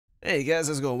Hey guys,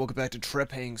 how's it going? Welcome back to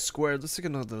Trepang2. Let's take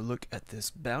another look at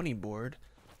this bounty board.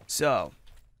 So,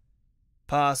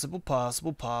 possible,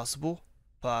 possible,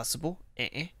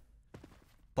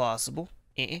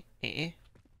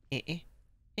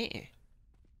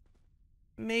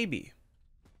 maybe.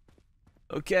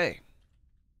 Okay.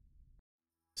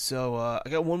 So, I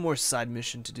got one more side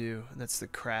mission to do, and that's the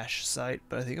crash site,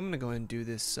 but I think I'm gonna go ahead and do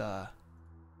this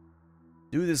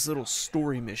little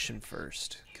story mission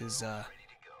first, because,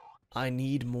 I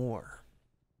need more.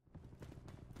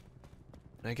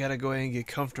 I gotta go ahead and get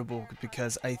comfortable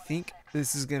because I think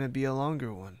this is gonna be a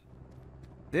longer one.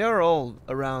 They are all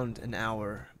around an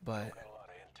hour, but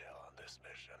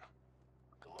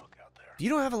you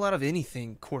don't have a lot of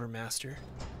anything, Quartermaster.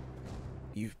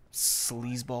 You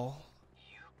sleazeball.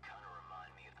 You kinda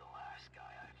remind me of the last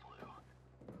guy I flew.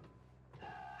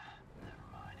 Never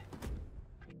mind.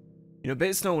 You know,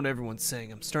 based on what everyone's saying,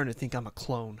 I'm starting to think I'm a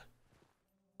clone.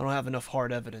 I don't have enough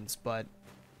hard evidence, but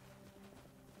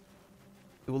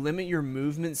it will limit your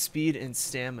movement speed and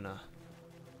stamina.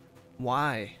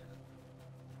 Why?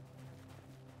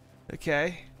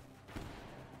 Okay.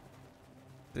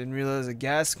 Didn't realize a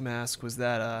gas mask was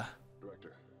that,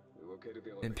 Director, we located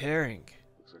the elevator. impairing.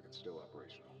 Looks like it's still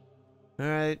operational.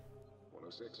 Alright.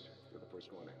 106, you're the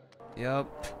first one in. Yep.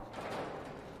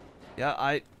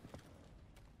 Yeah,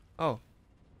 Oh.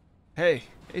 Hey.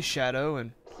 Hey, Shadow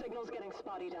and Signal's getting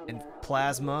spotty down and there.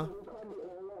 Plasma.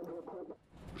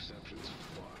 Reception's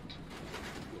fucked.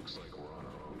 Looks like we're on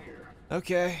our own here.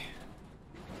 Okay.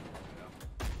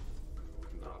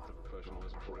 Not the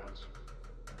professionalist friends.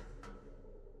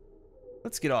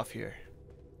 Let's get off here.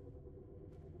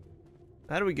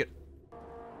 How do we get...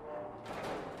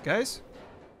 Guys?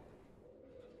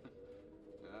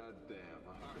 God damn,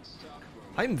 a hard stop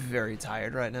moment. I'm very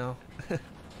tired right now.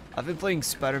 I've been playing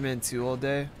Spider-Man 2 all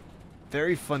day.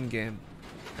 Very fun game.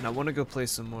 And I want to go play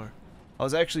some more. I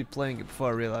was actually playing it before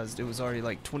I realized it was already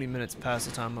like 20 minutes past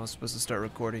the time I was supposed to start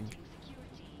recording.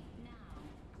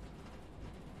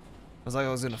 I was like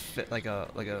I was gonna fit like a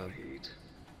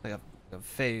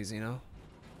phase, you know?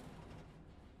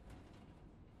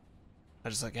 I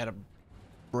just like had to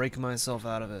break myself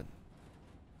out of it.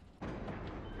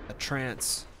 A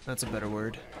trance. That's a better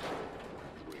word.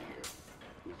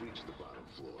 We've reached the bottom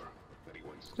floor.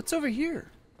 Anyone's What's over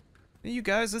here? Hey, you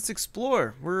guys, let's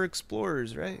explore. We're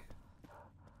explorers, right?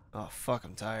 Oh, fuck,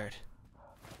 I'm tired.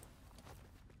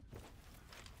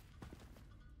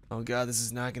 Oh god, this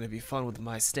is not gonna be fun with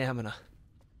my stamina.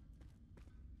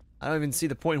 I don't even see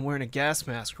the point in wearing a gas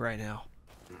mask right now.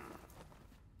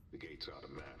 the gate's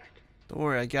automatic. Don't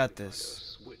worry, I got A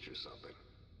this. switch or something.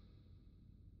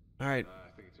 Alright, I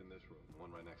think it's in this room, the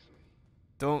one right next to me.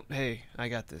 don't... Hey, I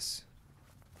got this.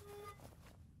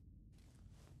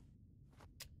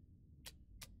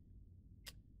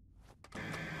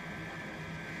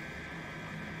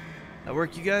 That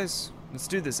work, you guys? Let's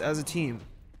do this as a team.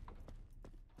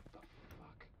 What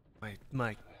the fuck?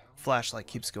 My flashlight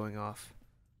keeps going off.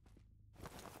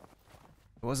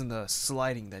 It wasn't the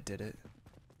sliding that did it.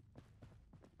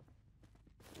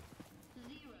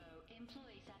 0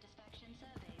 employee satisfaction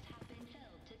surveys have been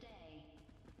filled today.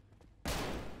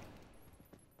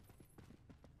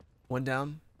 One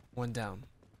down, one down.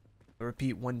 I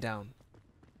repeat, one down.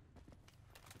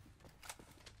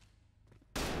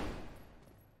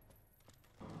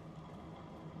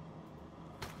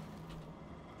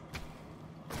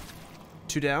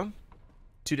 Two down,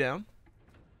 two down.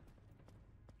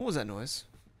 What was that noise?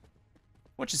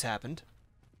 What just happened?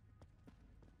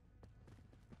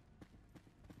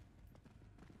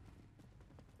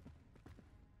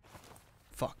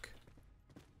 Fuck.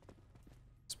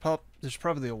 There's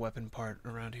probably a weapon part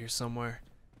around here somewhere.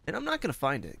 And I'm not gonna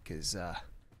find it, cause,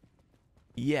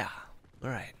 yeah.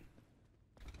 Alright.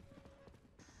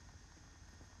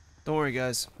 Don't worry,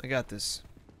 guys. I got this.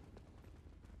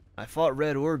 I fought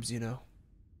red orbs, you know.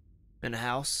 In a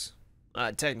house.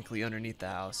 Technically underneath the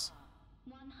house.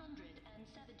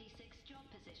 176 job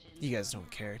positions. You guys don't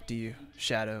care, do you?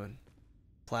 Shadow and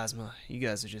Plasma. You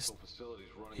guys are just Facility's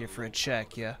running here a for a low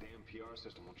check, power. yeah? The damn PR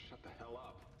system won't shut the hell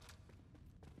up.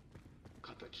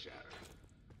 Cut the chatter.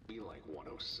 Be like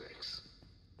 106.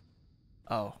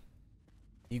 Oh.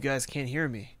 You guys can't hear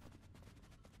me.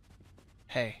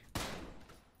 Hey.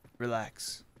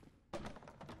 Relax.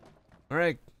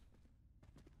 Alright.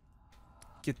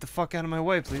 Get the fuck out of my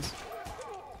way, please.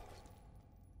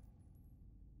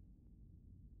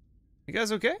 You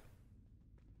guys okay?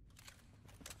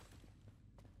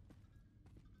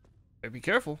 Better be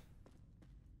careful.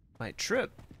 Might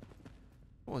trip.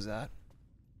 What was that?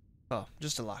 Oh,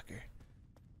 just a locker.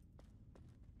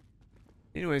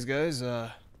 Anyways, guys,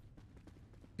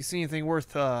 You see anything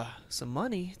worth some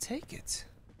money, take it.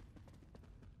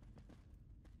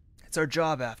 It's our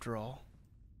job after all.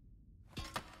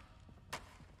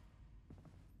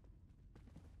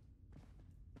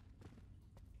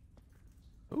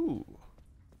 Ooh.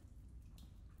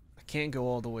 I can't go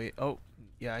all the way. Oh,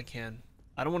 yeah, I can.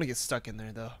 I don't want to get stuck in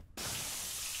there though.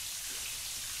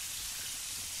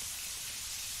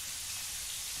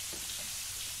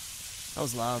 That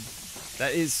was loud.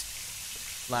 That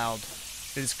is loud.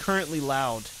 It is currently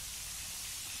loud.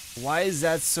 Why is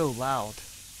that so loud?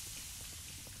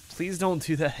 Please don't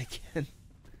do that again.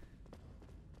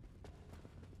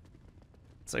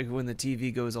 It's like when the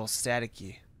TV goes all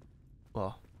staticky.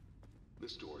 Well,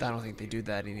 I don't think they do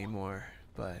that anymore,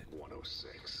 but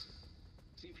 106.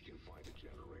 See if you can find a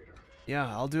generator.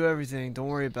 yeah, I'll do everything. Don't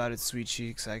worry about it, sweet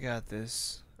cheeks. I got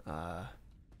this.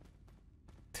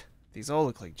 These all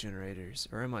look like generators.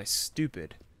 Or am I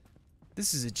stupid?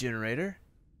 This is a generator.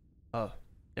 Oh,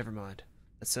 never mind.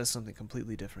 That says something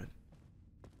completely different.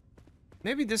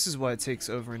 Maybe this is why it takes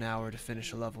over an hour to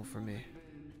finish a level for me.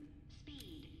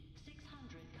 Speed 600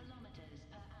 kilometers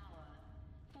per hour.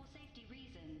 For safety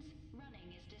reasons,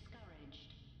 running is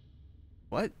discouraged.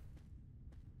 What?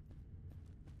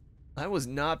 I was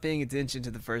not paying attention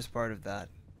to the first part of that.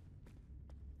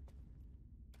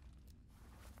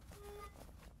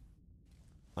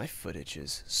 My foot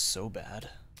itches so bad.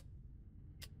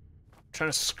 I'm trying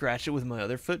to scratch it with my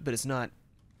other foot, but it's not.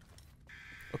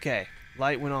 Okay,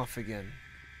 light went off again.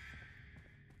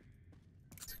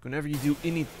 It's like whenever you do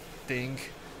anything.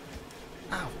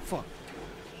 Ow, fuck.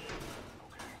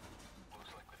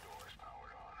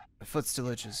 My foot still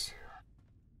itches.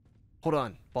 Hold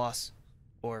on, boss.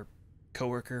 Or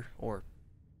coworker or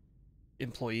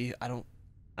employee. I don't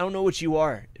know what you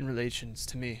are in relations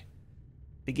to me.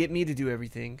 They get me to do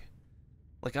everything.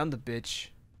 Like I'm the bitch.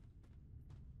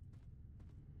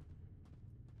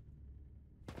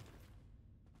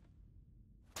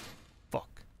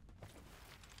 Fuck.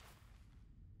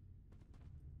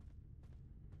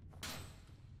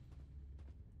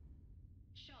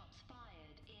 Shots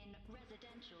fired in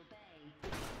residential bay.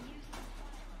 Use of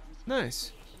firearms for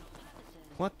Nice. recreational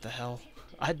purposes What the hell?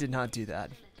 prohibited I did not do that.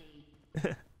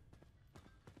 facility.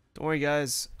 Don't worry,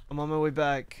 guys. I'm on my way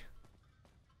back.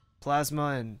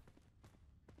 Plasma and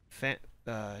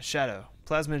Shadow.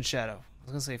 Plasma and Shadow. I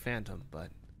was gonna say Phantom,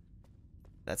 but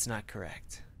that's not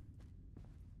correct.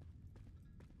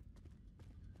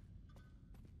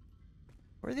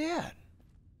 Where are they at?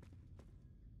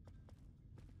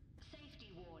 Safety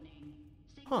warning.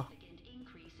 Huh. Significant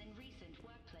increase in recent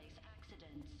workplace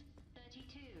accidents.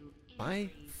 32 My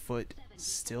injuries, foot 74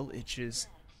 still itches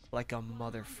deaths, like a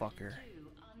motherfucker. 102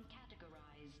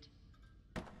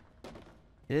 uncategorized.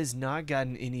 It has not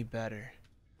gotten any better.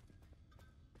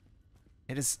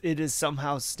 It has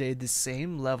somehow stayed the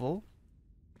same level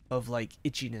of like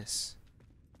itchiness.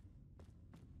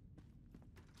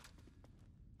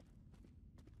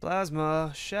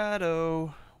 Plasma,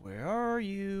 Shadow, where are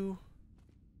you?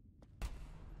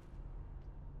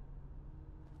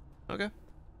 Okay.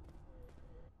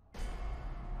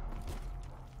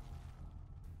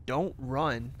 Don't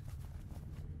run.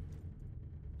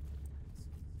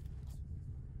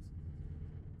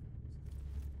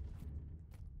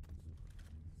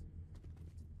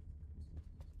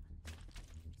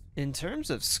 In terms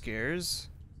of scares,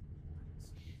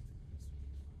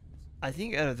 I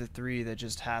think out of the 3 that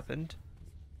just happened,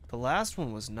 the last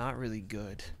one was not really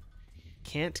good.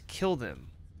 Can't kill them.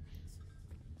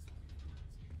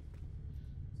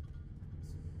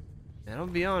 And I'll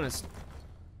be honest,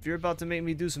 if you're about to make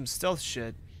me do some stealth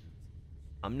shit,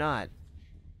 I'm not.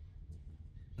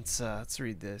 Let's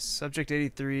read this. Subject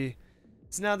 83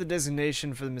 is now the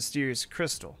designation for the mysterious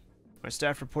crystal. Our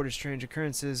staff reported strange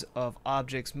occurrences of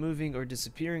objects moving or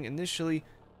disappearing. Initially,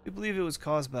 we believe it was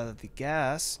caused by the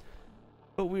gas,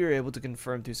 but we were able to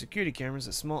confirm through security cameras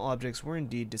that small objects were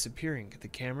indeed disappearing. The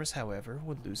cameras, however,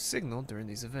 would lose signal during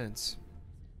these events.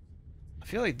 I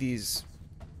feel like these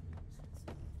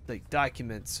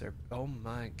documents are, oh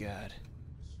my god,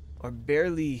 are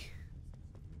barely,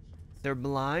 they're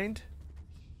blind.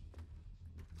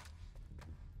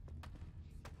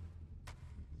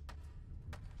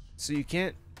 So you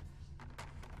can't.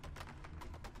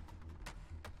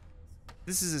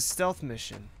 This is a stealth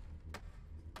mission.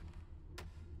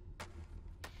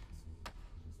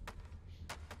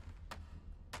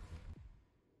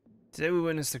 Today we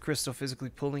witnessed the crystal physically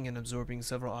pulling and absorbing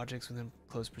several objects within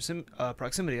close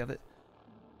proximity of it.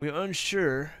 We are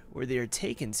unsure where they are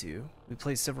taken to. We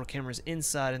placed several cameras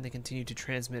inside and they continue to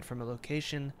transmit from a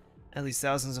location At least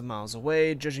thousands of miles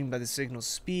away, judging by the signal's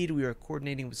speed, we are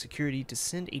coordinating with security to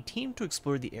send a team to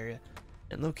explore the area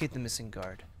and locate the missing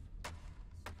guard.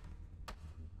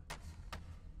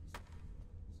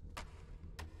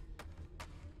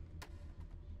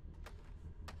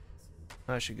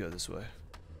 I should go this way.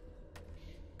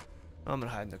 I'm gonna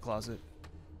hide in the closet.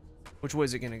 Which way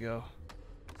is it gonna go?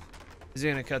 Is it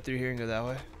gonna cut through here and go that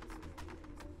way?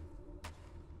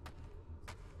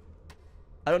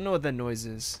 I don't know what that noise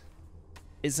is.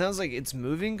 It sounds like it's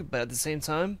moving, but at the same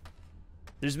time,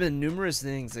 there's been numerous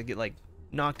things that get like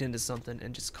knocked into something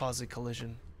and just cause a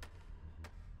collision.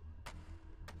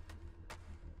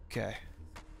 Okay.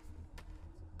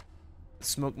 The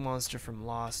smoke monster from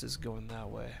Lost is going that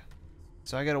way.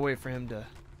 So I gotta wait for him to...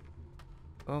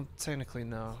 Well, technically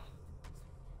no.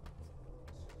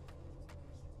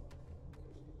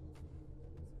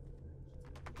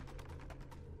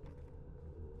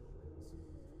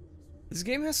 This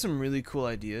game has some really cool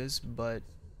ideas, but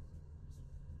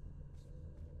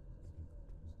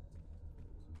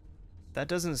that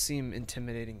doesn't seem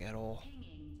intimidating at all.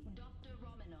 Pinging Dr.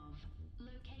 Romanov.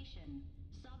 Location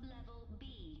sublevel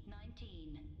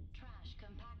B19. Trash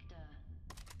compactor.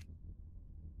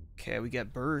 Okay, we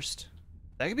got burst.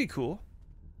 That could be cool.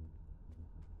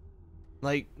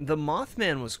 Like, the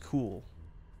Mothman was cool.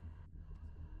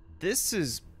 This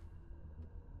is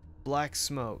black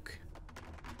smoke.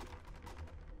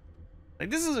 Like,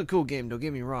 this is a cool game, don't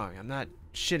get me wrong. I'm not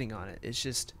shitting on it. It's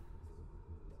just...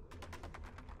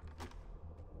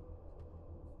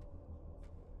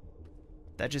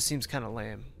 that just seems kind of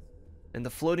lame. And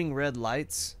the floating red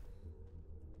lights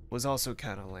was also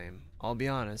kind of lame. I'll be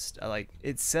honest.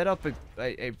 It set up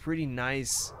a pretty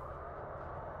nice...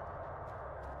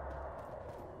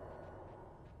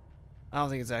 I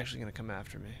don't think it's actually going to come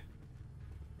after me.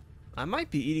 I might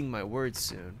be eating my words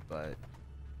soon, but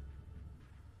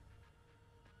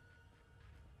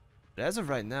as of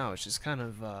right now, it's just kind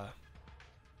of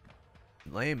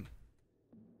lame.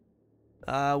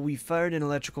 We fired an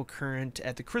electrical current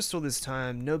at the crystal this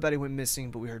time. Nobody went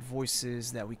missing, but we heard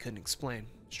voices that we couldn't explain.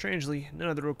 Strangely, none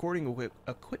of the recording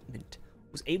equipment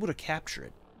was able to capture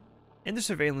it. In the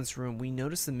surveillance room, we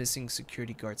noticed the missing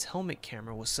security guard's helmet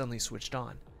camera was suddenly switched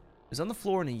on. It was on the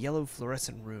floor in a yellow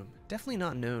fluorescent room. Definitely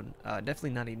not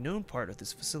a known part of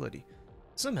this facility.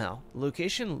 Somehow, the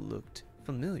location looked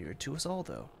familiar to us all,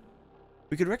 though.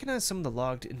 We could recognize some of the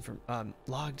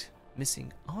logged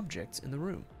missing objects in the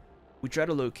room. We try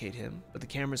to locate him, but the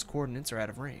camera's coordinates are out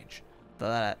of range.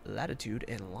 The latitude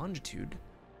and longitude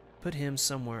put him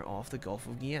somewhere off the Gulf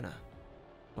of Guiana.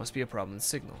 Must be a problem with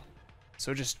signal.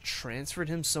 So just transferred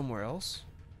him somewhere else?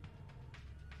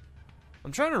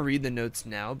 I'm trying to read the notes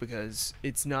now because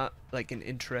it's not like an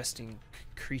interesting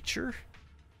creature.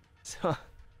 So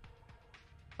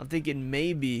I'm thinking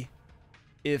maybe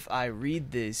if I read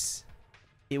this,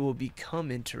 it will become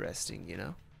interesting, you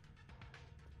know?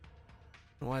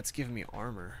 Well, it's giving me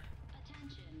armor.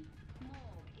 Attention.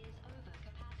 Morgue is over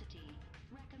capacity.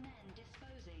 Recommend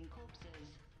disposing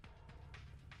corpses.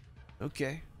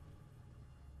 Okay.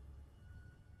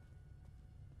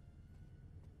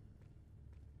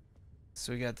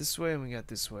 So we got this way and we got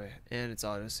this way. And it's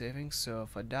auto-saving, so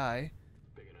if I die...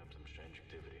 Picking up some strange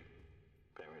activity.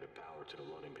 Apparently the power to the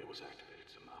loading bay was activated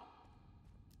somehow.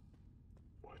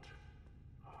 What?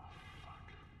 Oh, fuck.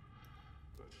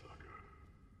 That's not good.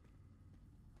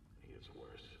 It gets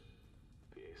worse.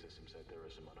 The A system said there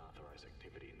was some unauthorized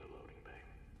activity in the loading bay.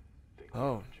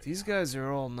 Oh, these guys are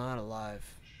all not alive.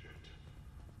 Shit.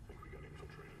 Think we got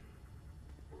infiltrated.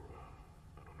 Or,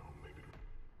 I don't know, maybe...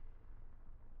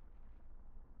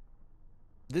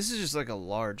 This is just like a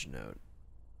large note.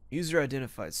 User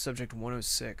identified subject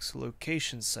 106,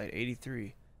 location site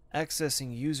 83,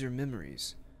 accessing user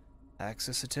memories.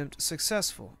 Access attempt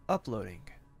successful, uploading.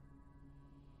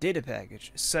 Data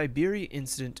package, Siberia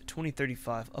incident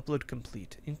 2035, upload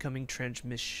complete, incoming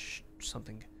transmission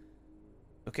something.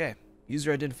 Okay,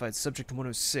 user identified subject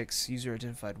 106, user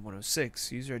identified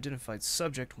 106, user identified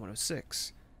subject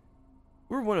 106.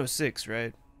 We're 106,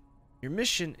 right? Your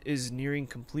mission is nearing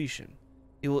completion.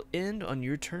 It will end on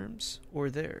your terms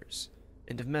or theirs.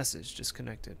 End of message.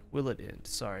 Disconnected. Will it end?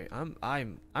 Sorry,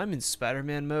 I'm in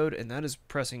Spider-Man mode, and that is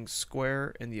pressing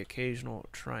square and the occasional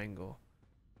triangle.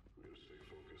 We gotta stay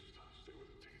focused. Stay with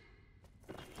the team.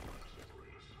 It's just trying to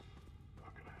separate us.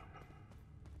 Not gonna happen.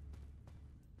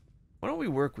 Why don't we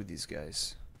work with these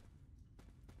guys?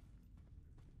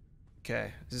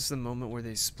 Okay, is this the moment where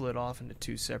they split off into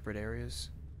two separate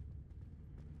areas?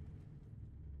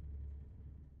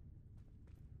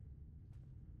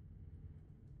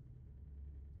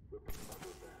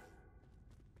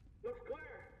 Looks clear.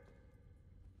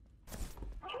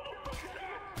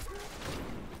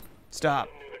 Stop.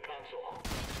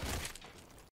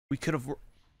 We could have...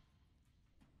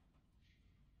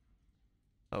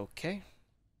 Okay.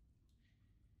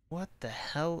 What the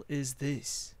hell is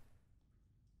this?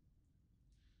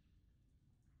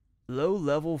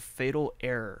 Low-level fatal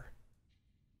error.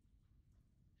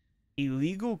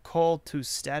 Illegal call to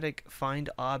static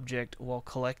find object while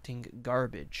collecting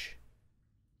garbage.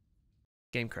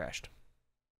 Game crashed.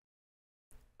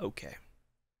 Okay.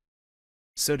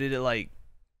 So did it like...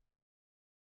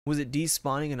 Was it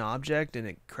despawning an object and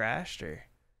it crashed, or...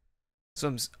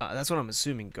 So that's what I'm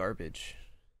assuming, garbage.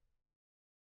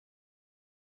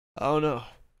 I don't know.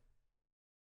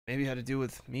 Maybe it had to do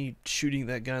with me shooting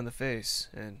that guy in the face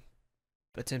and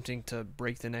attempting to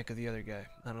break the neck of the other guy.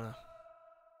 I don't know.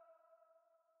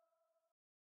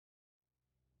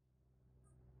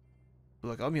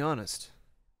 Look, I'll be honest.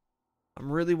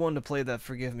 I'm really wanting to play that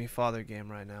Forgive Me Father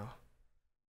game right now.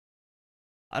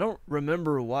 I don't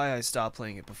remember why I stopped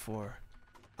playing it before.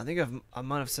 I think I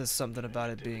might have said something about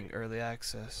it being early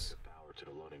access.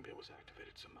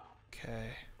 Okay.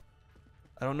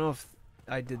 I don't know if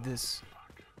I did this.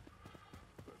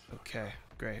 Okay,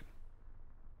 great.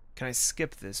 Can I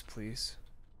skip this, please?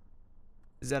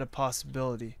 Is that a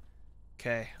possibility?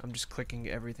 Okay, I'm just clicking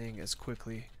everything as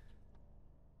quickly.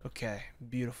 Okay,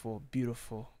 beautiful,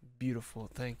 beautiful, beautiful.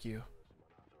 Thank you.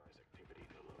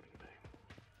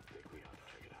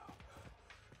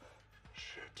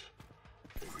 Shit.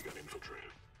 Think we got infiltrated.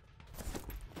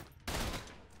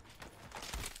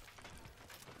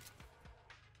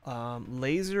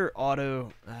 Laser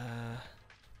auto.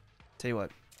 Tell you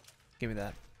what, give me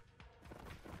that.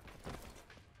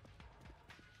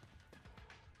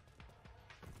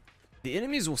 The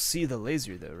enemies will see the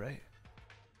laser though, right?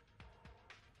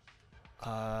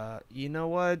 You know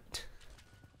what?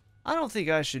 I don't think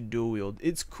I should dual wield.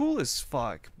 It's cool as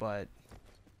fuck, but...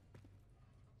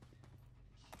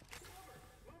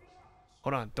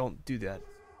 Hold on, don't do that.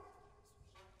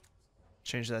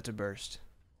 Change that to burst.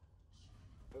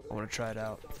 I want to try it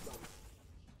out.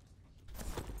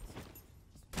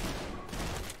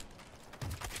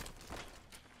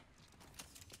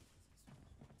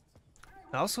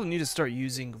 I also need to start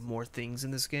using more things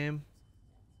in this game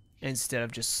instead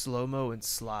of just slow-mo and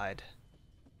slide.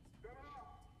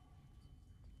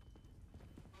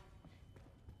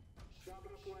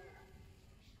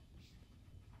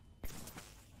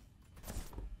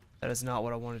 That is not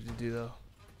what I wanted to do, though.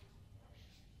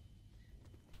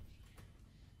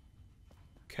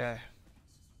 Okay.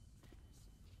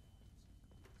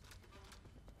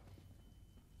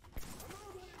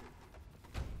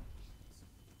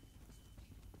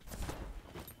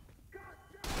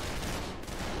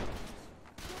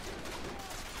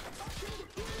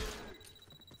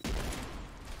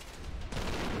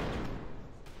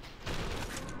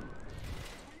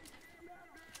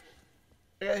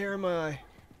 I got hair in my eye.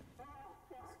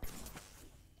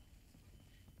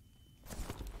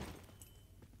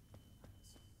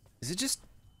 Is it just...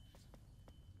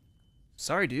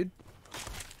 Sorry, dude.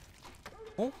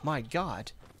 Oh my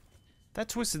god. That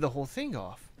twisted the whole thing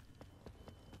off.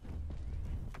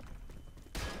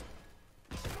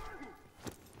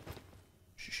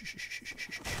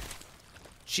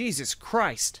 Jesus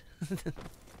Christ.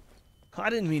 I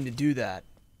didn't mean to do that.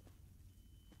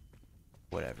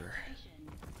 Whatever.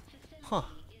 Huh.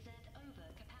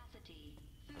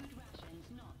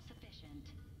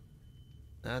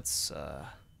 That's,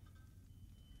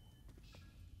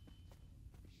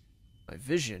 my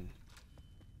vision.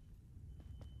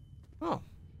 Oh.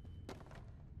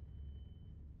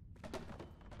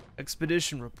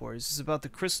 Expedition report. Is this about the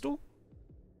crystal?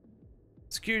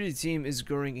 Security team is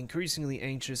growing increasingly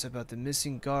anxious about the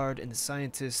missing guard, and the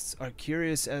scientists are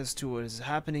curious as to what is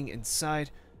happening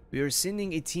inside. We are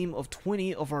sending a team of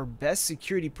 20 of our best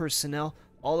security personnel,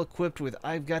 all equipped with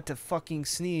I've got to fucking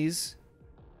sneeze.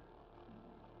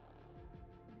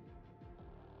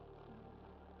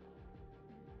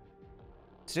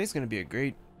 Today's gonna be a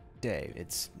great day.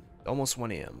 It's almost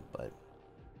 1 a.m., but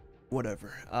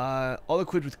whatever. All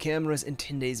equipped with cameras and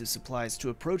 10 days of supplies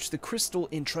to approach the crystal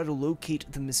and try to locate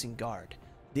the missing guard.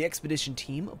 The expedition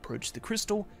team approached the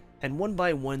crystal, and one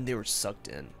by one they were sucked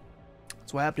in.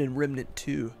 That's what happened in Remnant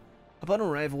 2. Upon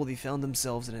arrival, they found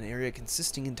themselves in an area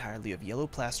consisting entirely of yellow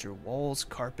plaster walls,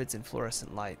 carpets, and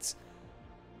fluorescent lights.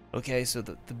 Okay, so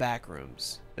the back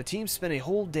rooms. The team spent a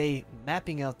whole day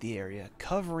mapping out the area,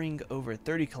 covering over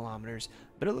 30 kilometers,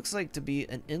 but it looks like to be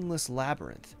an endless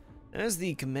labyrinth. As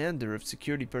the commander of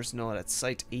security personnel at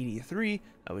Site 83,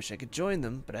 I wish I could join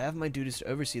them, but I have my duties to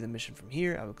oversee the mission from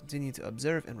here. I will continue to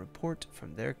observe and report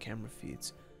from their camera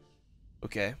feeds.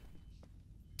 Okay.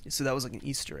 So that was like an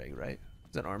Easter egg, right?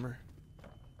 Is that armor?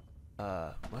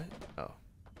 What?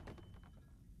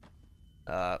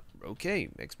 Oh. Okay.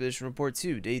 Expedition Report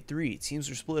 2, Day 3. Teams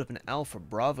were split up in Alpha,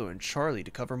 Bravo, and Charlie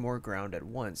to cover more ground at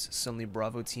once. Suddenly,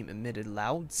 Bravo team emitted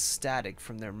loud static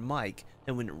from their mic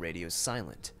and went radio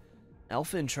silent.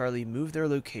 Alpha and Charlie moved their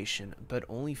location, but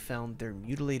only found their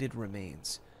mutilated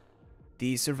remains.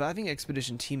 The surviving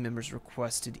expedition team members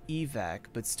requested evac,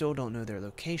 but still don't know their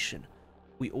location.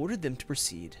 We ordered them to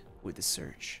proceed with the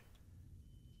search.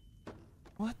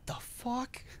 What the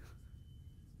fuck?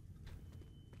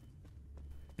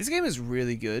 This game is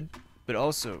really good, but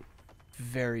also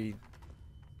very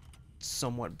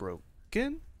somewhat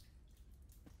broken.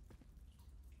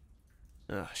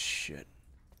 Oh shit.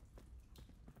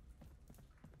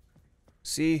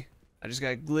 See, I just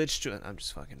got glitched. I'm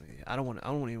just fucking with you. I don't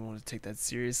even want to take that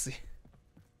seriously.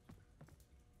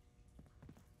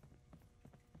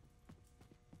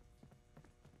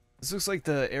 This looks like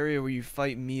the area where you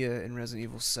fight Mia in Resident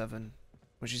Evil 7,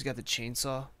 when she's got the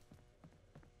chainsaw.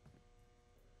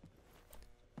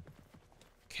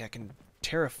 Okay, I can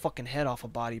tear a fucking head off a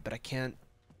body, but I can't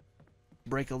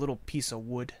break a little piece of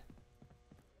wood.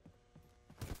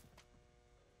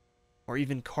 Or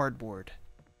even cardboard.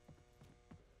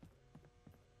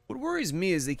 What worries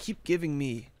me is they keep giving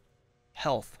me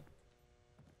health.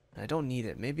 I don't need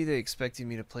it. Maybe they expected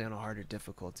me to play on a harder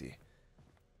difficulty.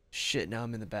 Shit, now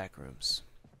I'm in the back rooms.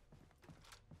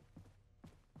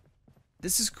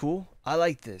 This is cool. I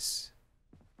like this.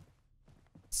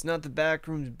 It's not the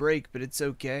backrooms break, but it's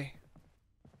okay.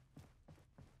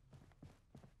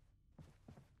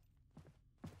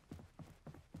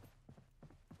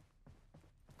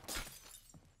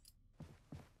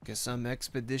 Guess I'm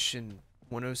Expedition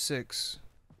 106.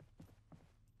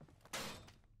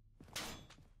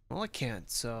 Well, I can't,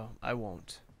 so I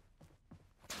won't.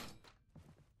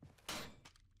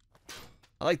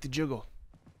 I like the juggle.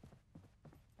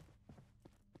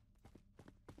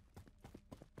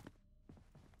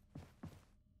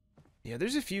 Yeah,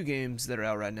 there's a few games that are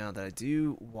out right now that I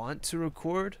do want to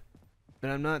record,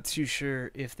 but I'm not too sure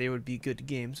if they would be good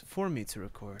games for me to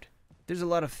record. There's a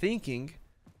lot of thinking.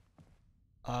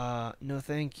 No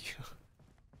thank you.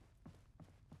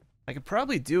 I could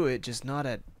probably do it, just not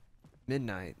at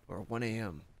midnight or 1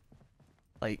 a.m.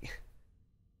 Like,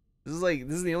 this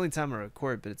is the only time I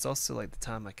record, but it's also like the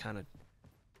time I kind of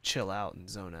chill out and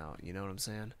zone out, you know what I'm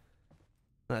saying?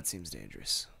 That seems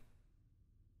dangerous.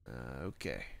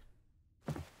 Okay.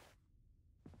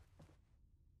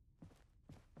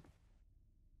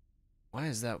 Why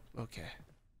is that? Okay.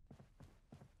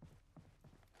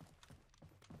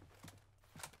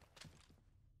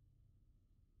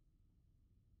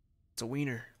 It's a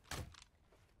wiener.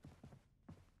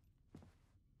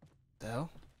 The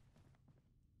hell?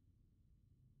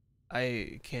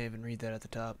 I can't even read that at the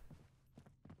top.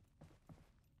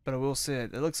 But I will say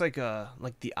it looks like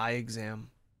the eye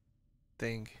exam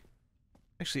thing.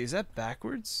 Actually, is that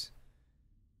backwards?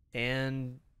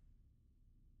 And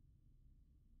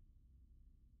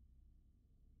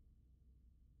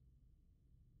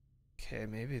okay,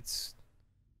 maybe it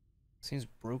seems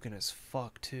broken as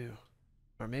fuck too.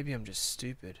 Or maybe I'm just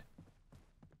stupid.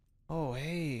 Oh,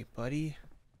 hey, buddy.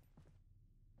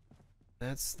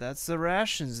 That's the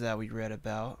rations that we read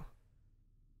about.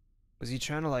 Was he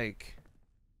trying to like...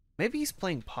 Maybe he's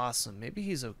playing possum. Maybe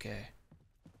he's okay.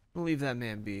 We'll leave that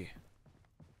man be.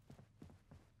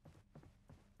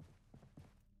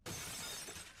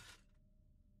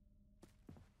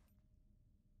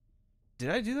 Did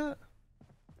I do that?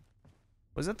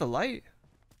 Was that the light?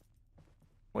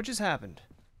 What just happened?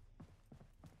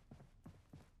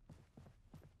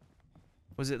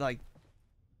 Was it like...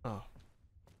 Oh.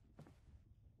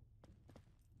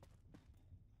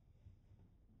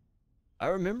 I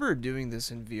remember doing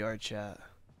this in VR chat.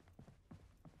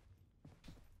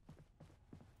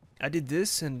 I did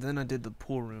this and then I did the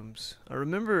pool rooms. I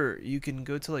remember you can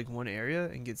go to like one area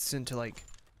and get sent to like...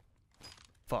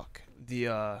 Fuck.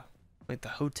 The like the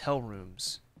hotel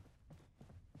rooms.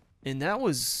 And that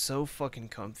was so fucking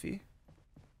comfy.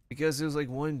 Because it was like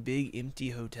one big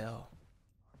empty hotel.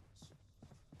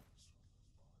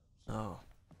 Oh.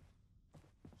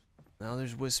 Now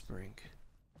there's whispering.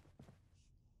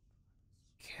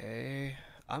 Okay.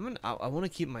 I want to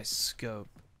keep my scope.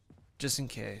 Just in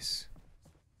case.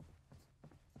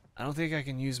 I don't think I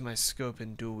can use my scope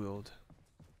in dual wield.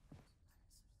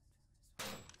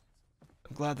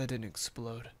 I'm glad that didn't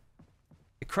explode.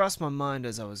 It crossed my mind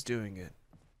as I was doing it.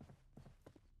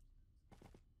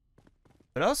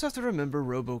 But I also have to remember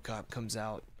RoboCop comes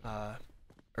out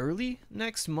early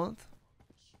next month.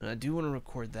 And I do want to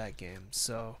record that game,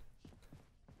 so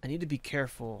I need to be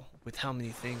careful with how many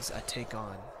things I take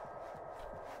on.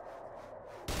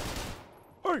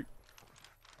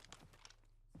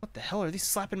 What the hell? Are they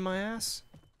slapping my ass?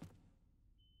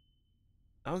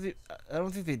 I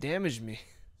don't think they damaged me.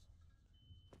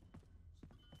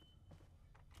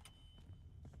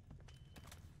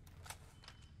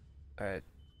 Alright.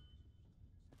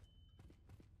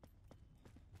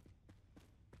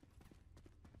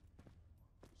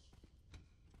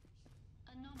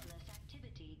 Anomalous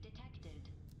activity detected.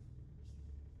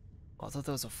 Oh, I thought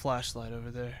that was a flashlight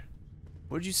over there.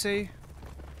 What'd you say?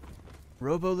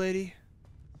 Robo lady?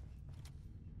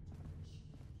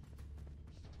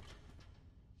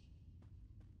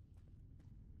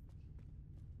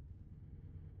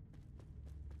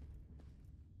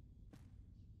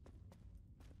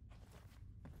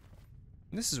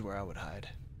 This is where I would hide.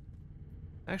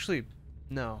 Actually,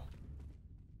 no.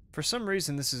 For some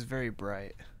reason, this is very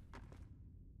bright.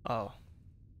 Oh.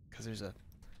 Because there's a...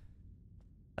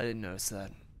 I didn't notice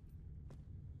that.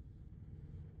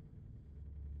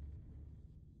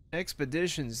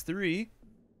 Expeditions 3,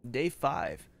 Day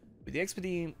 5. With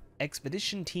the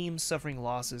expedition team suffering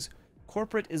losses,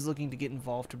 corporate is looking to get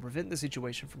involved to prevent the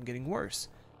situation from getting worse.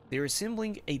 They are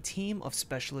assembling a team of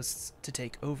specialists to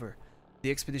take over. The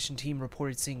expedition team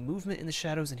reported seeing movement in the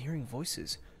shadows and hearing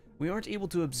voices. We aren't able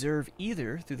to observe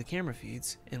either through the camera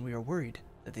feeds, and we are worried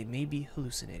that they may be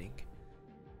hallucinating.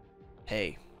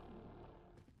 Hey.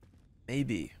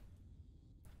 Maybe.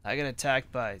 I got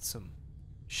attacked by some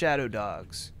shadow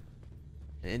dogs,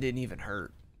 and it didn't even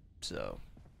hurt, so...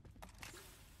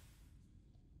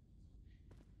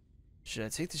 Should I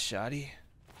take the shotty?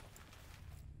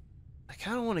 I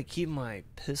kind of want to keep my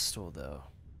pistol, though.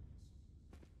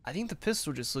 I think the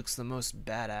pistol just looks the most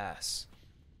badass.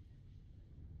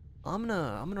 I'm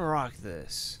gonna rock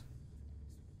this.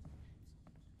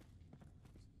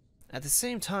 At the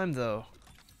same time, though,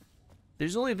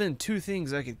 there's only been 2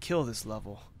 things I could kill this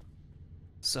level.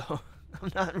 So,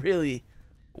 I'm not really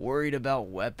worried about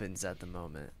weapons at the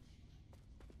moment.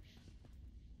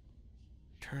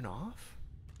 Turn off?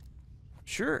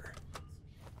 Sure.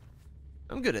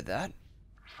 I'm good at that.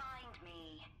 Find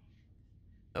me.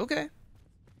 Okay.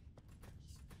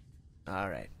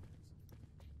 Alright.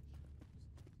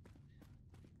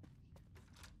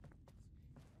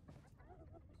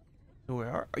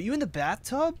 Where are you in the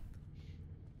bathtub?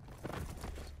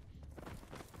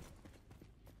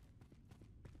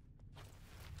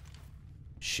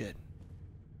 Shit.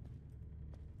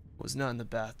 Was not in the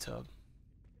bathtub.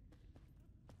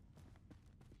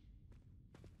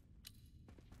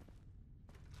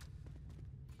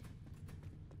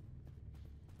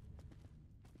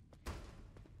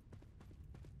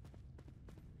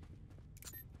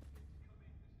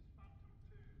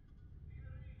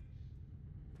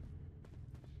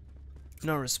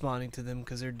 Not responding to them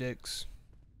because they're dicks.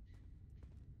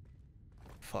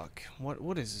 Fuck.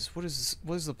 What is this? What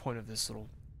is the point of this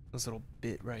little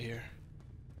bit right here?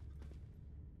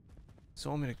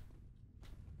 So I'm gonna...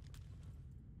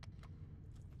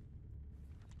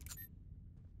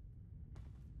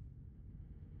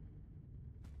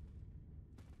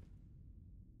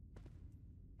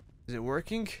 Is it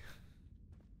working?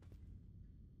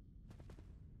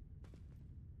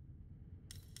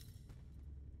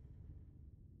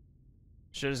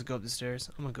 Should I just go up the stairs?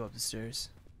 I'm gonna go up the stairs.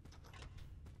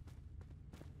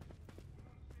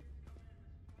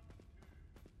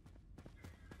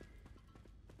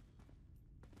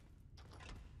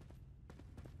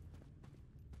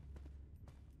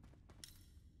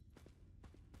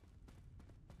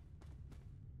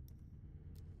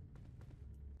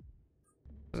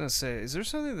 I was gonna say, is there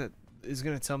something that is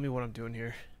gonna tell me what I'm doing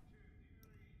here?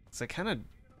 Cause I kind of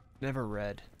never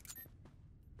read.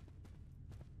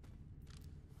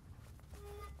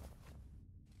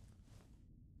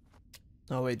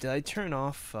 Oh wait, did I turn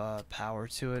off power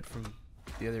to it from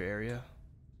the other area?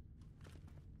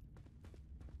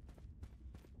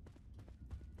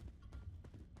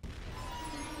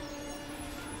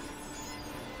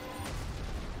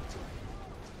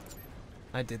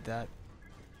 I did that.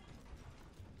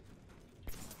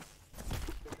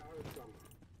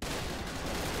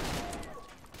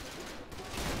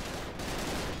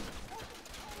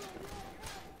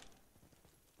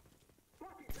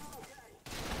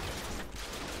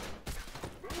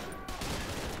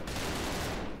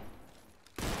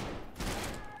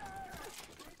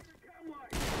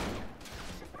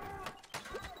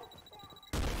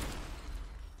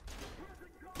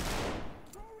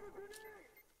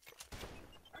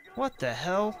 What the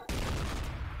hell?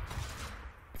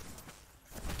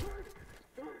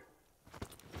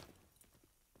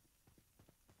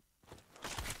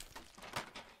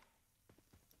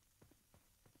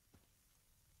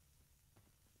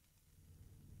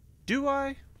 Do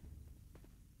I?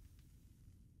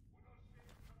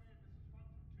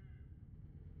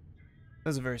 That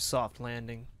was a very soft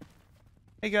landing.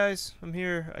 Hey guys, I'm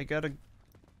here. I gotta...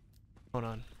 Hold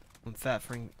on. I'm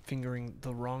fingering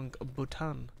the wrong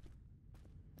button.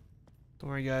 Don't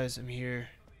worry guys, I'm here.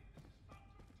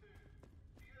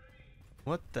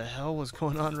 What the hell was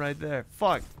going on right there?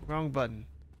 Fuck, wrong button.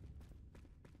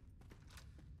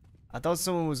 I thought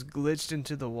someone was glitched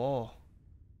into the wall.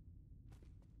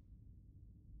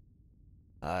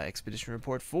 Expedition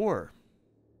Report 4.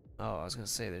 Oh, I was gonna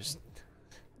say there's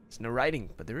no writing,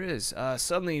 but there is.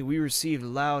 Suddenly, we received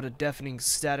loud, deafening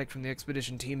static from the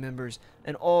expedition team members,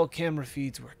 and all camera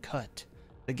feeds were cut.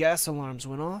 The gas alarms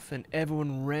went off, and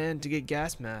everyone ran to get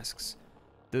gas masks.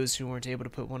 Those who weren't able to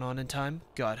put one on in time,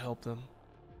 God help them.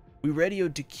 We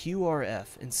radioed to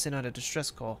QRF and sent out a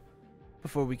distress call.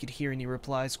 Before we could hear any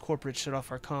replies, corporate shut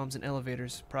off our comms and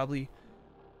elevators, probably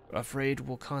afraid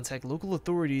we'll contact local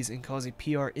authorities and cause a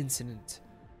PR incident.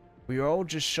 We are all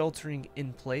just sheltering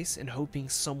in place and hoping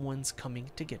someone's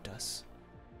coming to get us.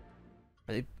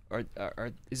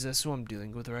 Is this who I'm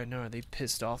dealing with right now? Are they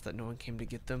pissed off that no one came to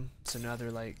get them? So now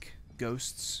they're like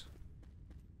ghosts?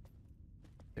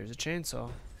 There's a chainsaw.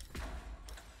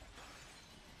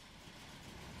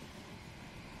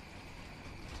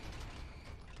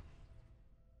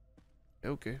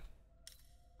 Okay.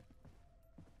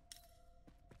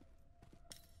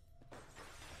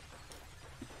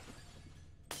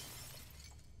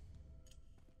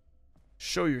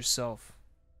 Show yourself.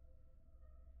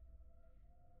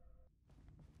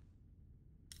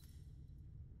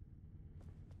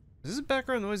 Is this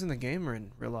background noise in the game or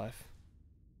in real life?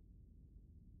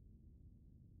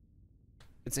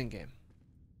 It's in game.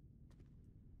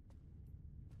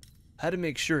 I had to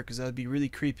make sure because that would be really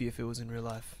creepy if it was in real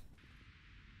life.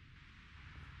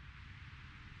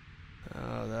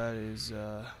 Oh, that is,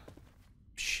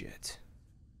 shit.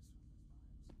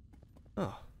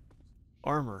 Oh.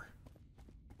 Armor.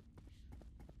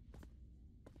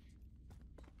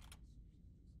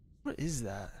 What is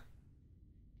that?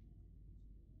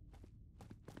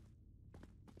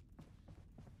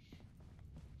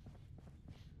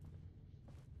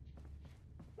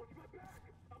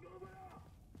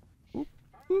 Oop,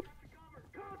 oop.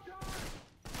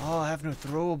 Oh, I have no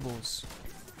throwables.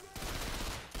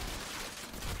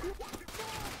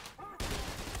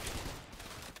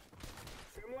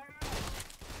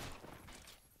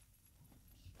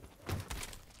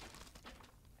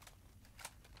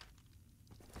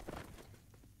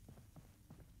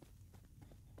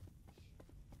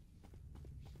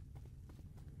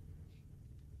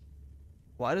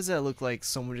 Why does that look like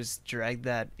someone just dragged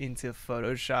that into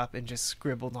Photoshop and just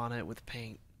scribbled on it with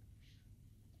paint?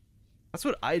 That's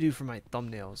what I do for my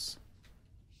thumbnails.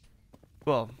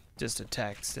 Well, just a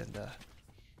text and a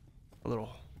little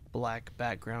black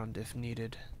background if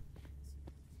needed.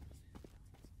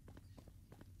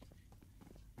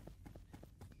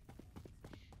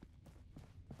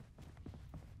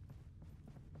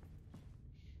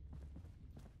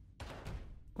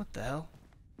 What the hell?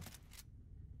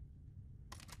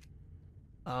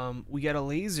 We got a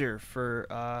laser for,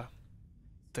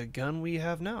 the gun we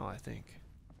have now, I think.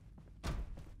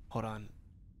 Hold on.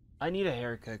 I need a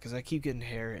haircut, because I keep getting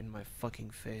hair in my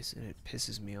fucking face, and it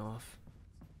pisses me off.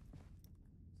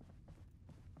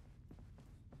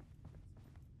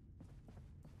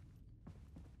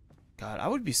 God, I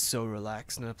would be so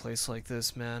relaxed in a place like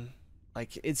this, man.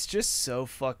 Like, it's just so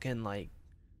fucking, like,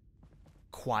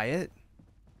 quiet.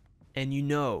 And you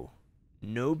know,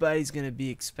 nobody's gonna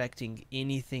be expecting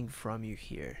anything from you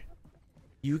here.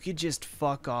 You could just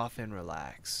fuck off and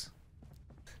relax.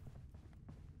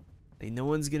 Like, no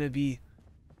one's gonna be,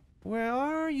 where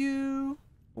are you?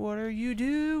 What are you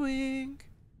doing?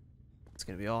 It's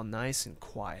gonna be all nice and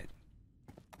quiet.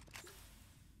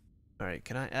 Alright,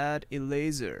 can I add a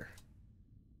laser?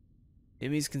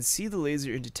 Enemies can see the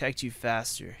laser and detect you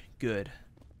faster. Good.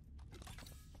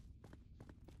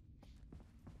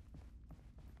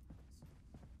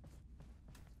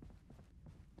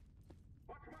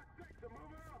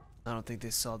 I don't think they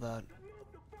saw that.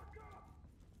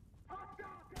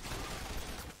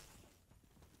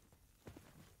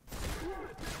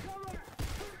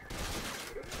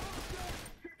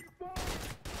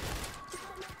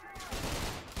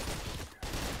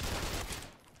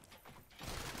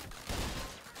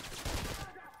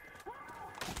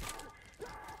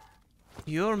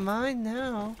 You're mine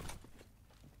now.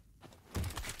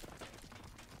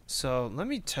 So let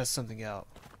me test something out.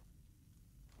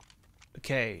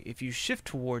 Okay, if you shift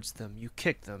towards them, you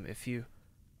kick them. If you...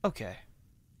 Okay.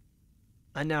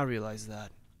 I now realize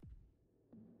that.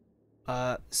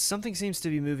 Something seems to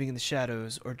be moving in the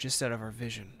shadows or just out of our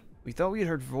vision. We thought we had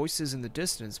heard voices in the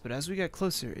distance, but as we got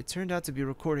closer, it turned out to be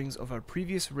recordings of our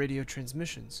previous radio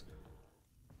transmissions.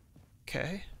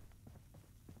 Okay.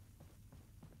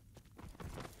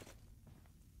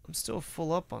 I'm still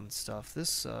full up on stuff.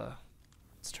 Let's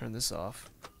turn this off.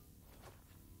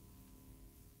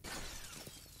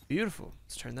 Beautiful.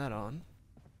 Let's turn that on.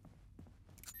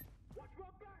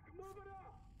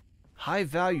 High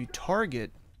value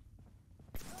target.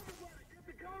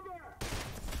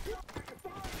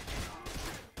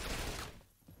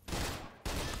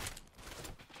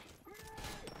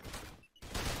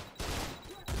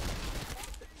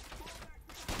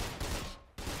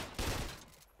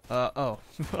 Oh.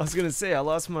 I was gonna say, I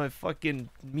lost my fucking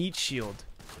meat shield.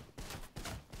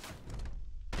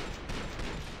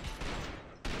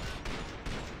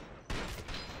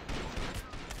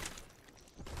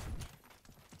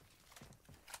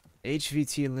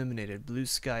 HVT eliminated, Blue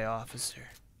Sky Officer.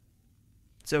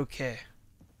 It's okay.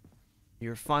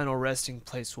 Your final resting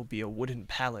place will be a wooden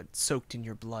pallet soaked in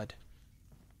your blood.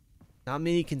 Not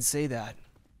many can say that,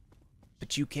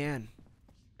 but you can.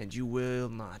 And you will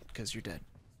not, because you're dead.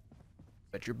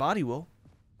 But your body will.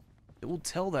 It will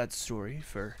tell that story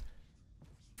for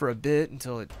a bit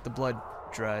until the blood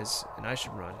dries, and I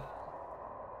should run. Are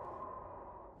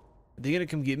they gonna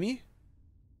come get me?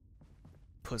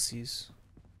 Pussies.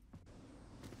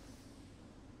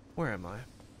 Where am I?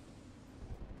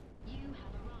 You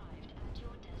have arrived at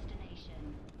your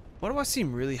destination. Why do I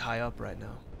seem really high up right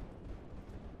now?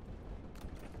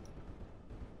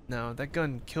 No, that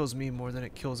gun kills me more than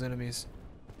it kills enemies.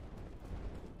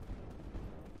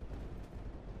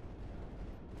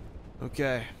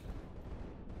 Okay.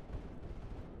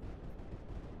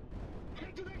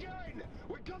 Get to the gun!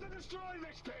 We gotta destroy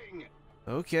this thing!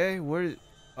 Okay, where...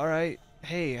 Alright.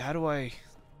 Hey, how do I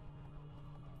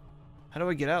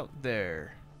get out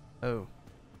there? Oh.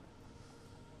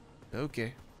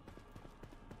 Okay.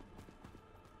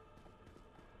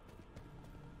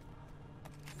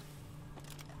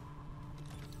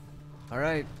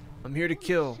 Alright, I'm here to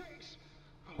kill.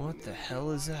 What the hell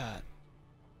is that?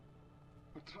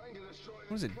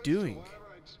 What is it doing? What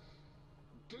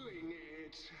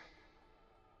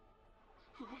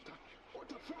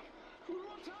the fuck?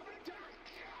 What's happening to...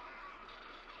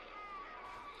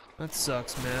 That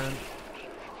sucks, man.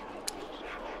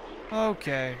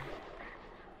 Okay.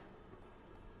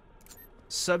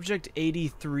 Subject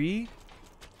 83.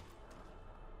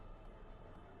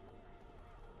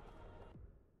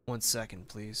 1 second,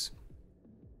 please.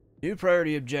 New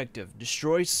priority objective.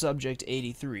 Destroy Subject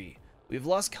 83. We have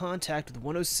lost contact with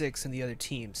 106 and the other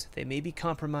teams. They may be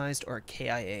compromised or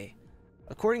KIA.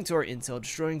 According to our intel,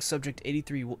 destroying Subject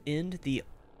 83 will end the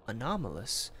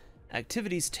anomalous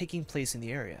activities taking place in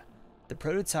the area. The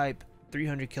prototype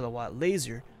 300 kilowatt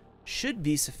laser should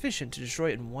be sufficient to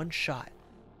destroy it in one shot,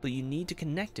 but you need to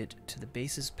connect it to the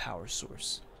base's power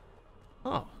source.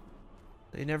 Oh,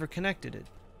 they never connected it.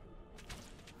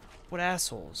 What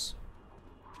assholes?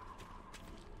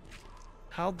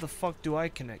 How the fuck do I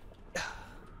connect?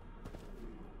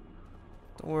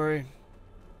 Don't worry.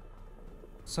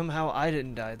 Somehow I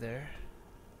didn't die there.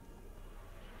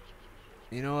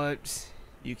 You know what?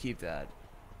 You keep that.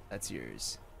 That's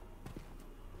yours.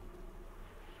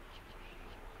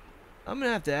 I'm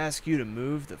gonna have to ask you to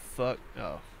move the fuck...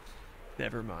 Oh.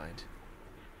 Never mind.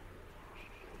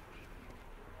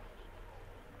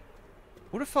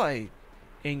 What if I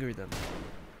anger them?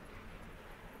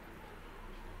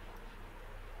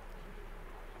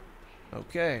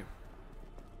 Okay.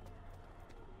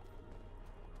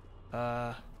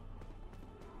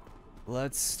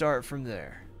 Let's start from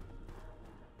there.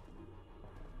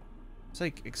 It's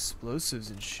like explosives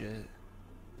and shit.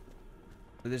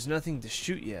 But there's nothing to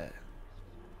shoot yet.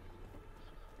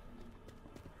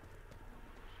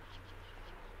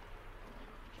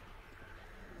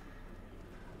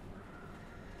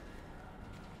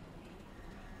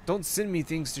 Don't send me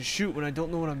things to shoot when I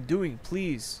don't know what I'm doing,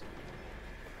 please.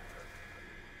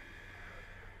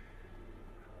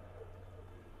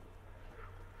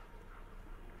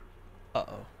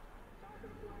 Uh-oh.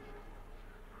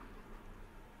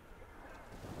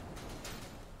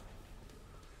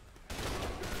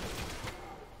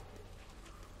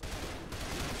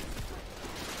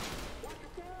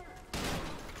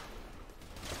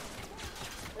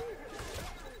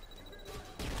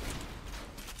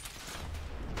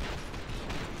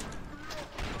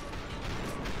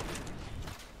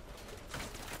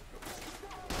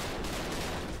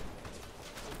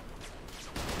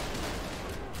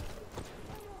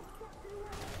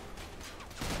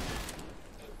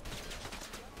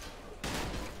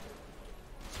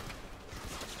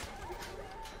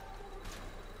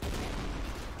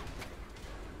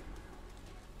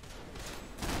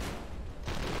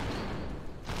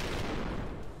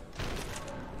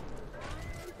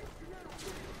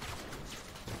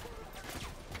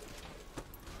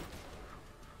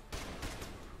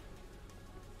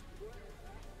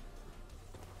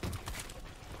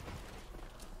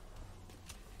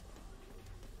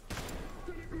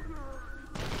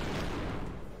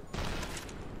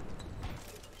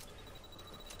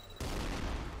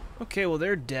 Okay, well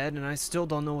they're dead and I still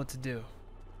don't know what to do.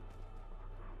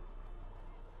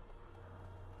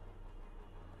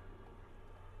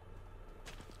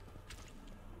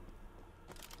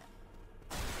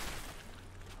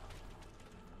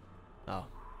 Oh.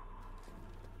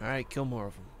 Alright, kill more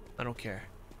of them. I don't care.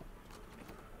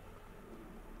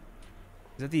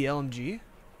 Is that the LMG?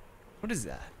 What is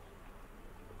that?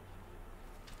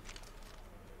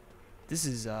 This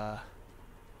is, I'd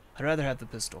rather have the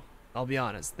pistol. I'll be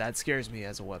honest, that scares me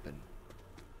as a weapon.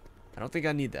 I don't think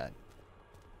I need that.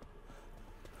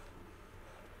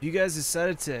 You guys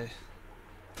decided to...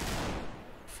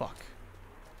 Fuck.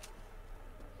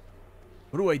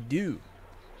 What do I do?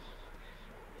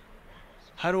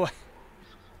 How do I...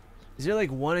 Is there like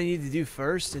one I need to do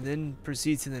first and then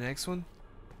proceed to the next one?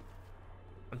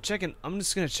 I'm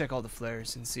just gonna check all the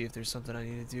flares and see if there's something I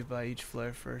need to do by each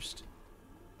flare first.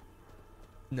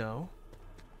 No.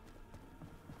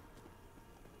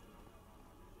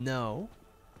 No.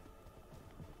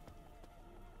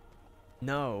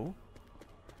 No.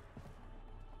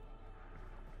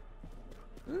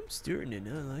 I'm starting to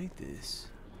not like this.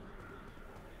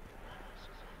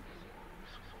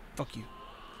 Fuck you.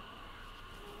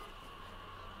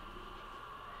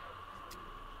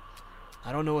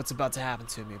 I don't know what's about to happen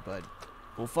to me, but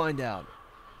we'll find out.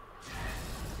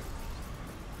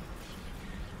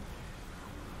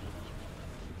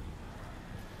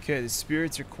 Okay, the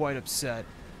spirits are quite upset.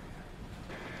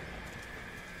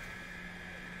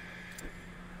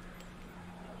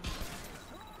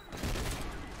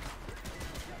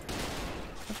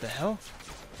 What the hell?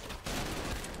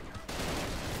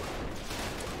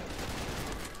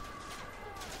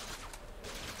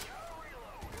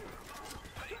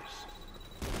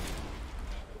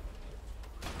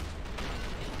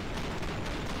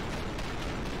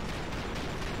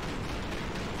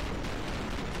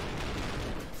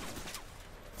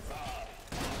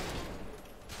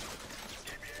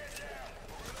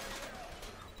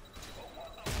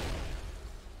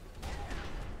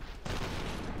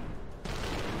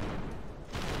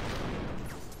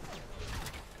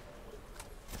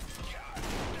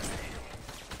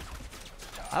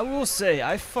 I will say,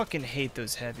 I fucking hate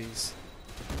those heavies.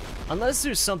 Unless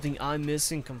there's something I'm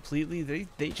missing completely,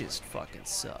 they just fucking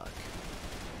suck.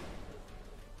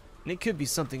 And it could be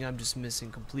something I'm just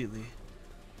missing completely.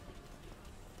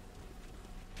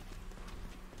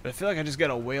 But I feel like I just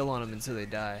gotta wail on them until they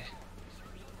die.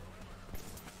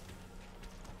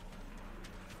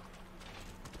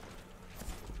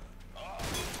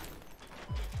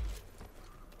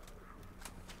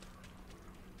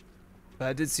 But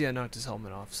I did see I knocked his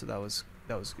helmet off, so that was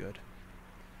good.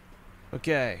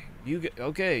 Okay,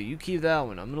 you keep that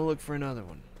one. I'm gonna look for another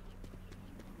one.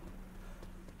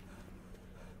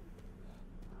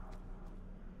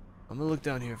 I'm gonna look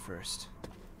down here first.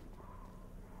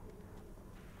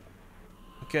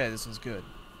 Okay, this one's good.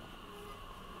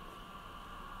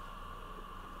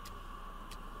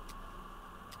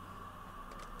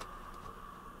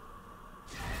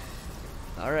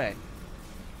 All right.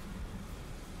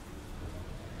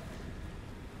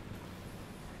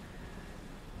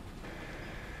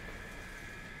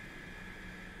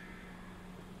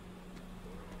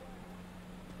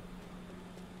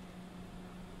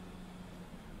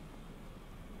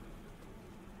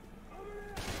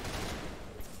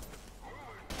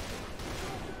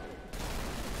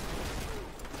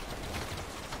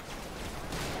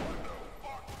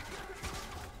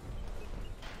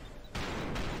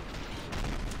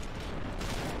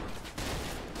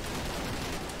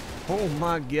 Oh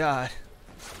my god.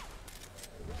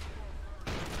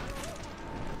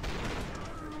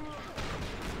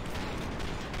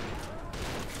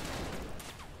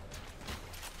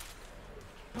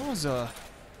 That was a...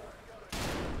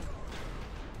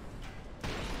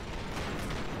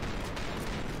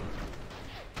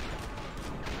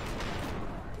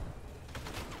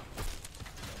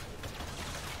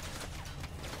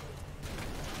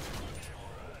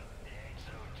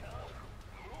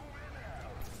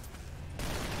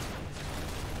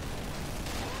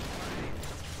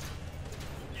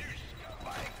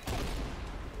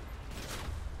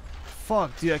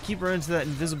 Fuck, dude, I keep running into that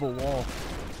invisible wall.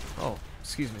 Oh,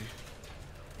 excuse me.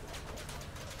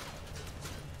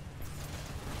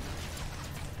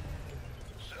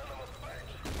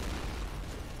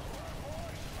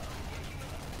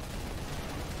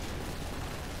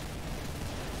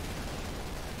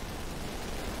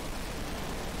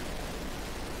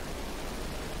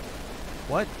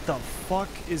 What the fuck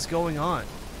is going on?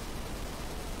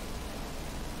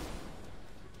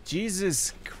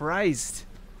 Jesus Christ.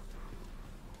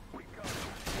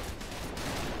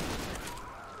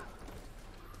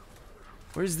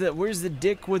 Where's the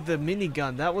dick with the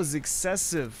minigun? That was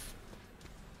excessive.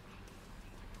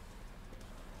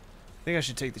 I think I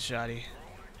should take the shotty.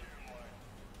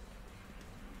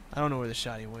 I don't know where the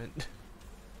shotty went.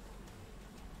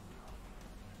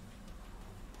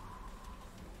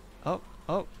 Oh,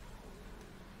 oh.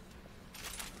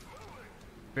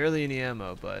 Barely any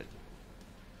ammo, but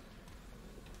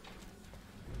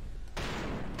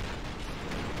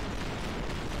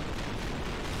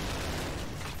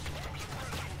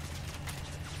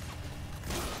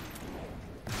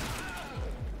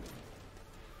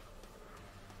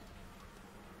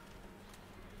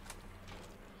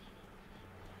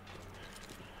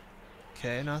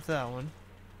okay, not that one.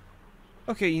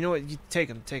 Okay, you know what? You take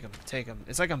them, take them, take them.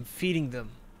 It's like I'm feeding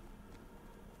them.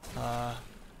 All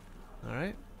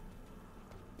right.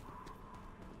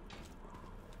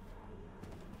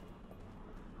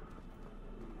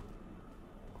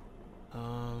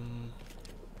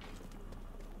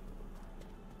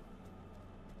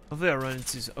 Hopefully I run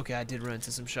into. Okay, I did run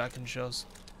into some shotgun shells.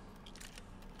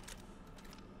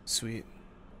 Sweet.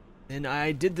 And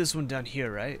I did this one down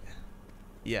here, right?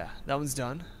 Yeah, that one's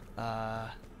done. All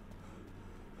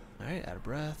right, out of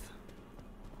breath.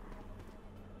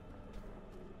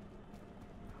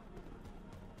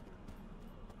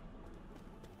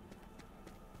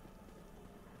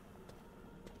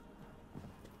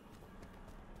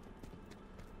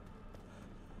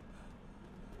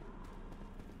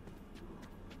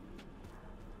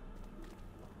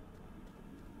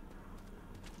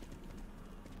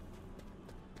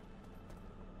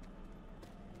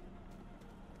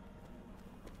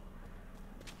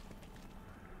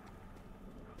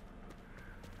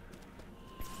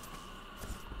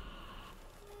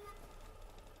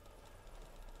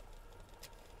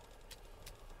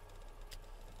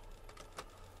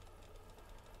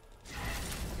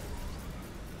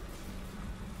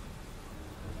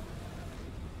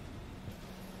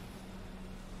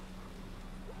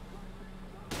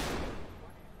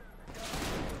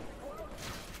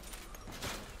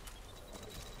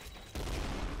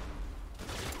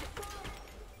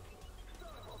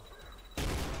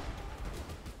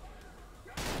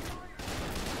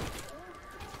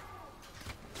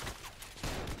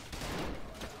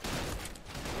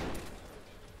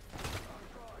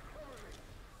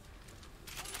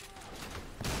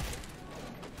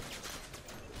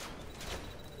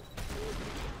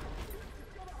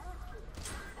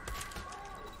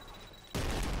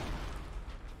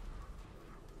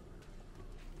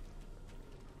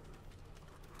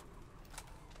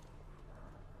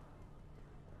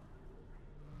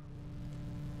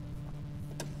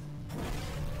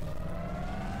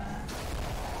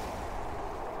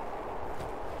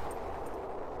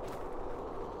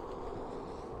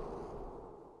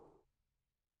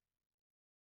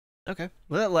 Okay.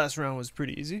 Well, that last round was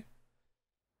pretty easy.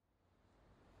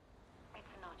 It's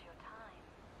not your time.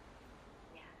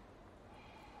 Yeah.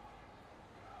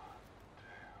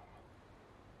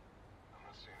 I'm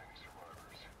not seeing any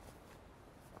survivors.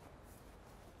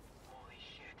 Holy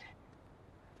shit.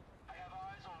 I have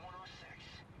eyes on 106.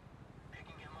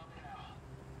 Picking him up now.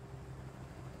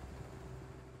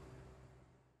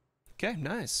 Okay,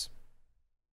 nice.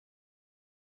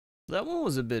 That one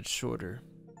was a bit shorter.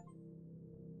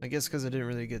 I guess because I didn't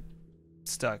really get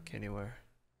stuck anywhere.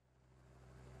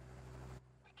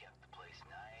 We kept the place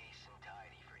nice and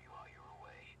tidy for you while you were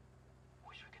away.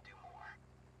 Wish we could do more.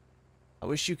 I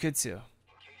wish you could too.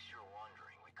 In case you're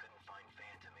wondering, we couldn't find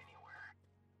Phantom anywhere.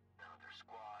 None of their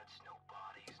squads, no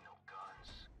bodies, no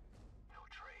guns, no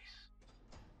trace.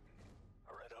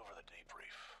 I read over the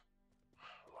debrief.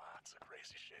 Lots of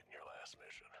crazy shit in your last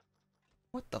mission.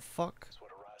 What the fuck? It's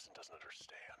what Horizon doesn't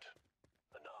understand.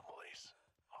 Anomalies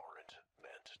aren't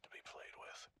meant to be played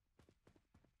with.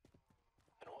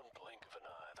 In one blink of an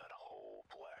eye, that whole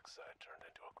black site turned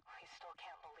into a... We still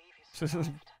can't believe you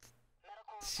survived.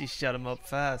 Medical She shut him up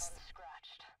fast.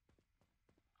 scratched.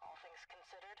 All things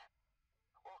considered,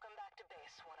 welcome back to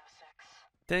base 106.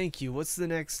 Thank you. What's the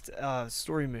next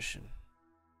story mission?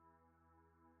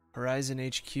 Horizon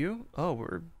HQ? Oh,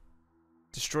 we're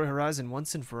destroy Horizon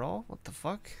once and for all? What the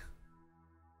fuck?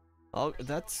 Oh,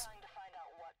 that's... Trying to find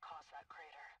out what caused that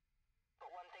crater.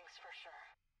 But one thing's for sure.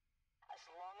 As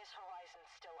long as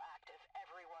Horizon's still active,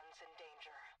 everyone's in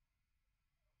danger.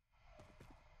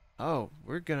 Oh,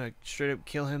 we're gonna straight up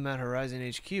kill him at Horizon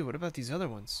HQ. What about these other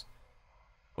ones?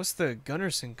 What's the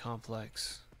Gunnarsson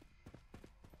complex?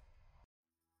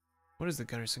 What is the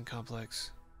Gunnarsson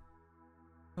complex?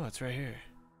 Oh, it's right here.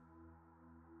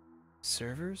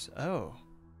 Servers? Oh.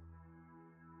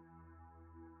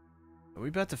 Are we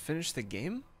about to finish the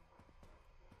game?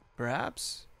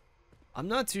 Perhaps? I'm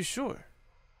not too sure.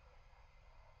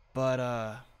 But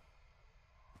I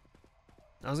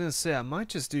was gonna say I might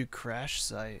just do crash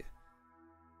site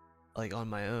like on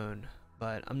my own,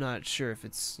 but I'm not sure if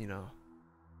it's, you know,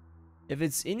 if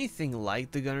it's anything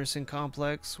like the Gunnarsson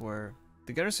complex, where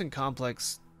the Gunnarsson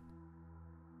complex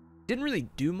didn't really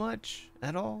do much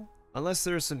at all, unless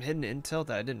there was some hidden intel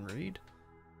that I didn't read.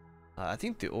 I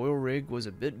think the oil rig was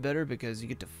a bit better because you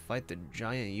get to fight the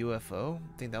giant UFO.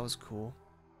 I think that was cool,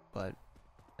 but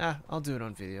I'll do it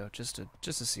on video just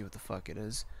to see what the fuck it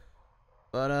is.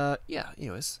 But yeah,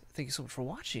 anyways, thank you so much for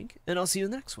watching, and I'll see you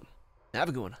in the next one. Have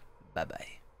a good one. Bye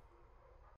bye.